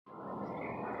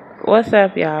What's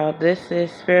up, y'all? This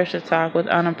is Spiritual Talk with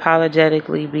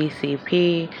Unapologetically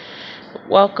BCP.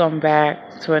 Welcome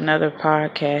back to another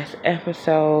podcast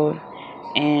episode.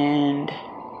 And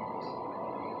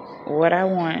what I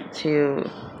want to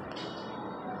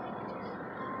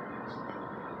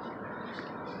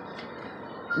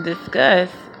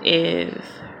discuss is,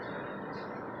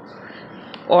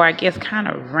 or I guess kind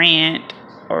of rant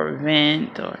or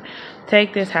vent or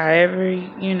take this however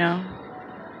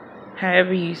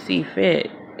you see fit,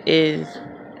 is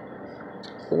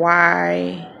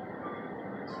why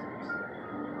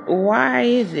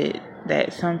is it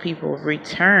that some people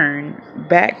return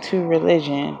back to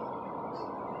religion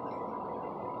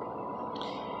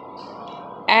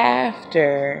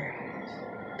after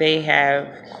they have,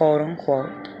 quote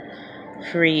unquote,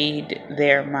 freed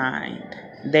their mind?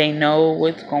 They know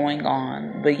what's going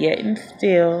on, but yet and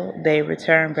still they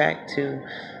return back to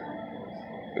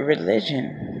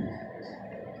religion.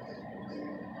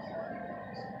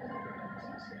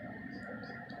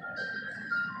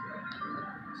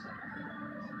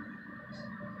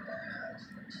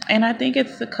 And I think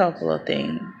it's a couple of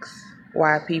things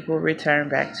why people return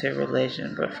back to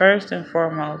religion. But first and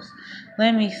foremost,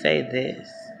 let me say this,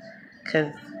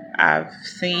 because I've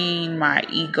seen my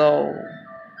ego,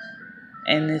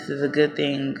 and this is a good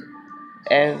thing,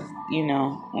 as you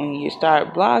know, when you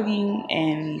start blogging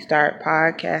and you start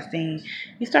podcasting,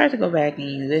 you start to go back and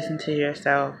you listen to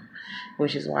yourself,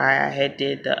 which is why I had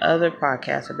did the other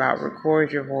podcast about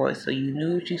record your voice, so you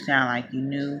knew what you sound like, you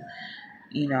knew,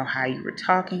 how you were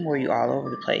talking, were you all over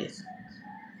the place.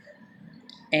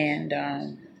 And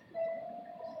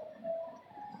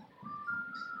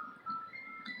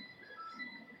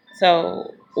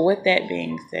so with that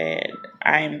being said,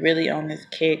 I am really on this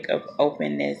kick of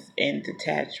openness and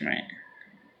detachment,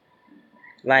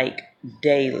 like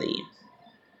daily,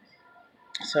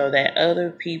 so that other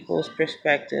people's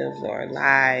perspectives or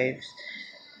lives,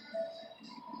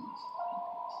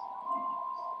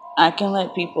 I can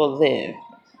let people live.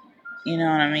 You know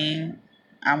what I mean?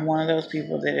 I'm one of those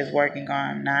people that is working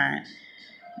on not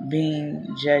being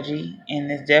judgy, and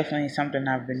it's definitely something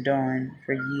I've been doing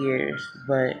for years.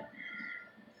 But,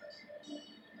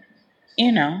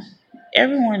 you know,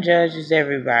 everyone judges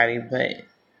everybody, but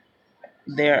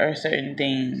there are certain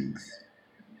things,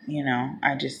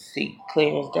 I just see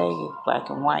clear as day, black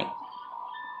and white.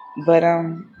 But,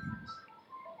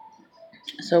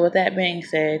 so with that being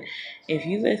said, if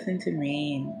you listen to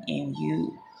me and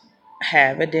you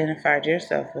have identified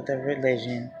yourself with a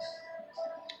religion,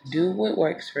 do what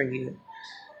works for you.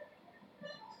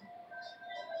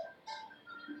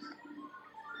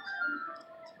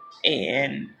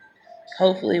 And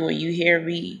hopefully when you hear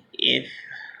me, if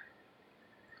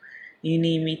you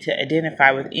need me to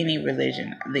identify with any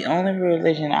religion, the only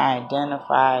religion I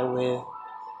identify with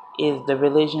is the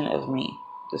religion of me,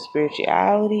 the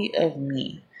spirituality of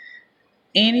me,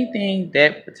 anything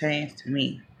that pertains to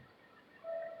me.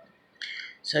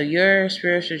 So your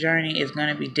spiritual journey is going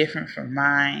to be different from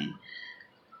mine,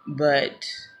 but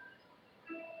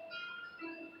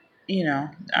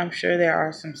I'm sure there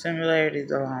are some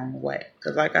similarities along the way.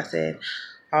 Because like I said,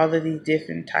 all of these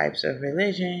different types of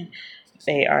religion,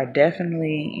 they are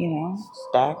definitely,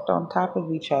 stacked on top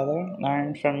of each other,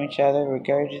 learned from each other,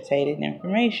 regurgitated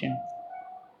information.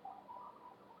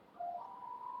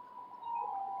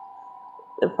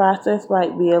 The process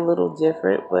might be a little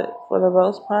different, but for the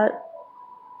most part,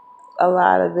 a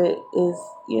lot of it is,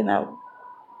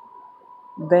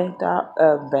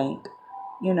 banked,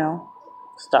 you know,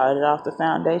 started off the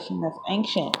foundation of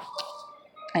ancient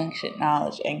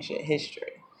knowledge, ancient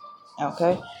history.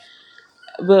 Okay?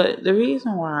 But the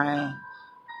reason why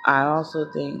I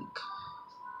also think,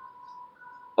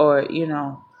 or,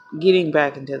 getting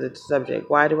back into the subject,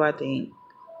 why do I think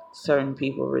certain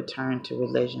people return to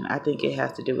religion? I think it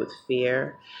has to do with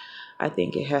fear. I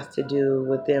think it has to do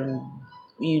with them,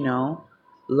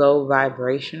 low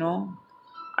vibrational.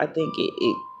 I think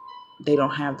they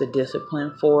don't have the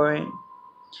discipline for it.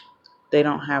 They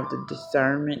don't have the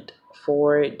discernment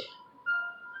for it.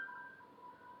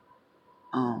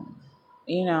 Um,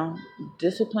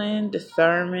 Discipline,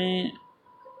 discernment,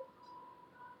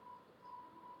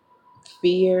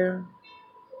 fear.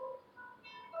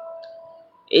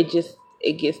 It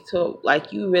gets to,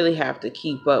 like, you really have to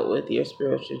keep up with your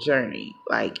spiritual journey.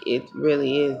 Like, it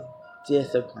really is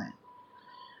discipline.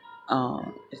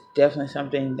 It's definitely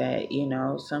something that,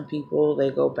 some people, they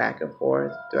go back and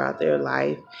forth throughout their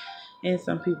life, and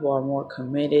some people are more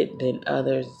committed than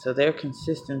others, so their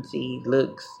consistency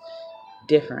looks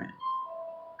different.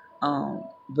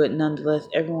 But nonetheless,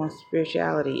 everyone's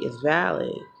spirituality is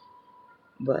valid.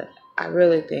 But I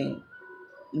really think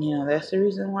That's the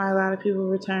reason why a lot of people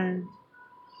return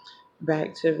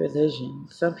back to religion.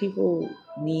 Some people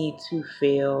need to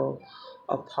feel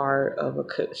a part of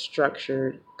a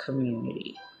structured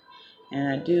community. And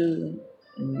I do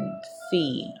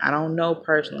see, I don't know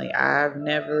personally, I've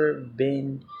never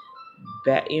been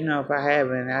back, if I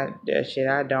haven't, that shit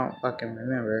I don't fucking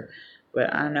remember.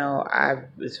 But I know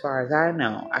as far as I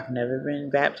know, I've never been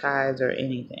baptized or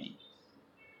anything.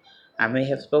 I may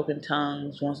have spoken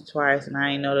tongues once or twice and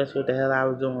I ain't noticed what the hell I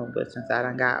was doing, but since I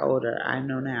done got older, I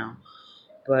know now.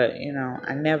 But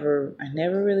I never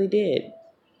really did.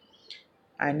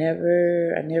 I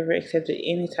never accepted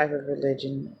any type of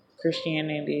religion.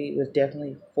 Christianity was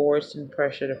definitely forced and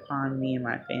pressured upon me and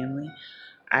my family.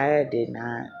 I did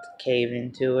not cave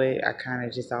into it. I kind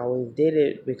of just always did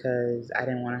it because I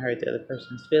didn't want to hurt the other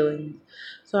person's feelings.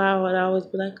 So I would always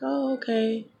be like, "Oh,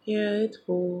 okay, yeah, it's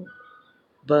cool."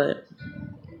 But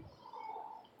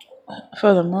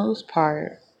for the most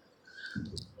part,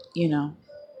 you know,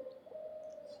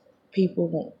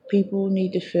 people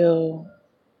need to feel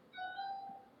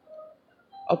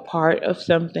a part of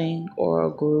something or a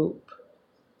group.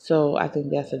 So I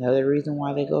think that's another reason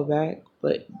why they go back.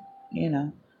 But you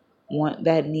know, want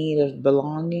that need of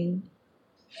belonging,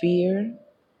 fear,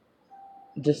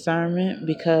 discernment,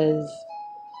 because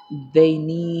they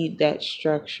need that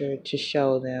structure to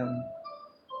show them,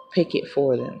 pick it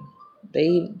for them.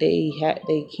 They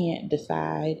can't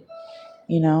decide.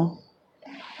 You know,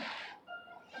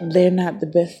 they're not the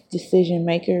best decision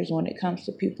makers when it comes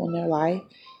to people in their life.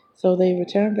 So they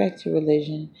return back to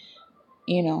religion,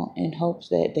 in hopes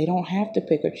that they don't have to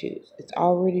pick or choose. It's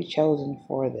already chosen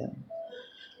for them.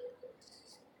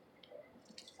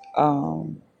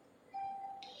 Um,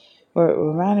 what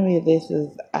reminded me of this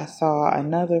is I saw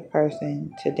another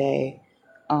person today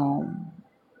um,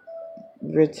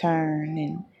 return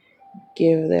and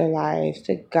give their lives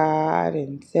to God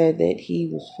and said that He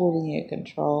was fully in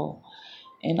control.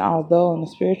 And although on the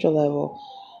spiritual level,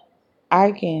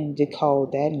 I can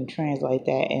decode that and translate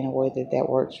that in a way that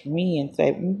works for me and say,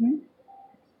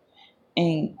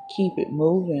 and keep it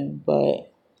moving, but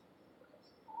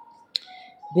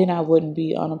then I wouldn't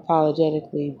be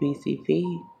unapologetically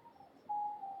BCP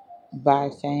by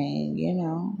saying,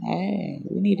 hey,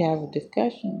 we need to have a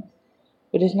discussion.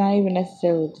 But it's not even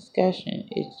necessarily a discussion.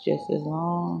 It's just as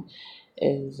long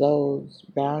as those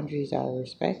boundaries are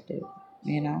respected,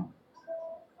 you know?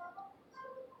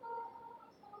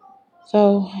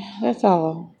 So that's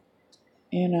all,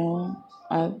 you know.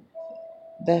 I,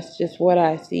 that's just what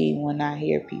I see when I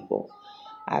hear people.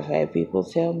 I've had people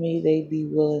tell me they'd be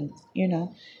willing,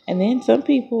 and then some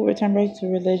people return back to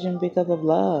religion because of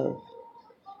love.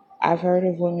 I've heard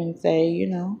of women say,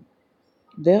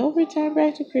 they'll return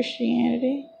back to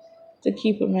Christianity to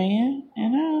keep a man.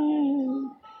 And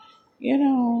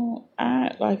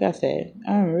I like I said,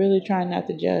 I'm really trying not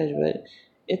to judge, but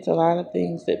it's a lot of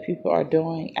things that people are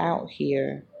doing out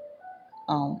here,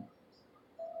 um,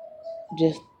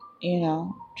 just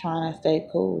trying to stay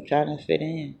cool, trying to fit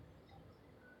in.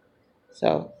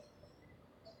 So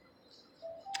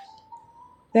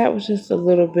that was just a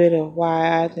little bit of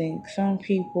why I think some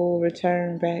people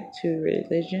return back to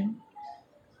religion.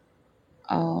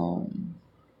 Um,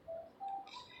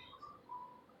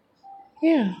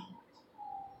 yeah.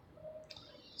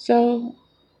 So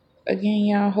again,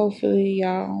 y'all, hopefully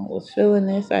y'all was feeling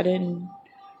this. I didn't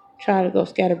try to go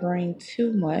scatterbrain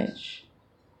too much.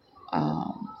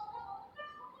 Um,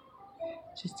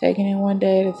 just taking it one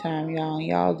day at a time, y'all. And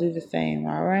y'all do the same,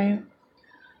 all right?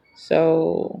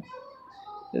 So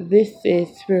this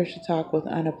is Spiritual Talk with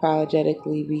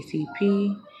Unapologetically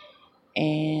BCP.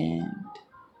 And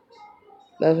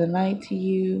love and light to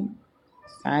you.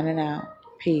 Signing out.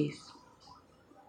 Peace.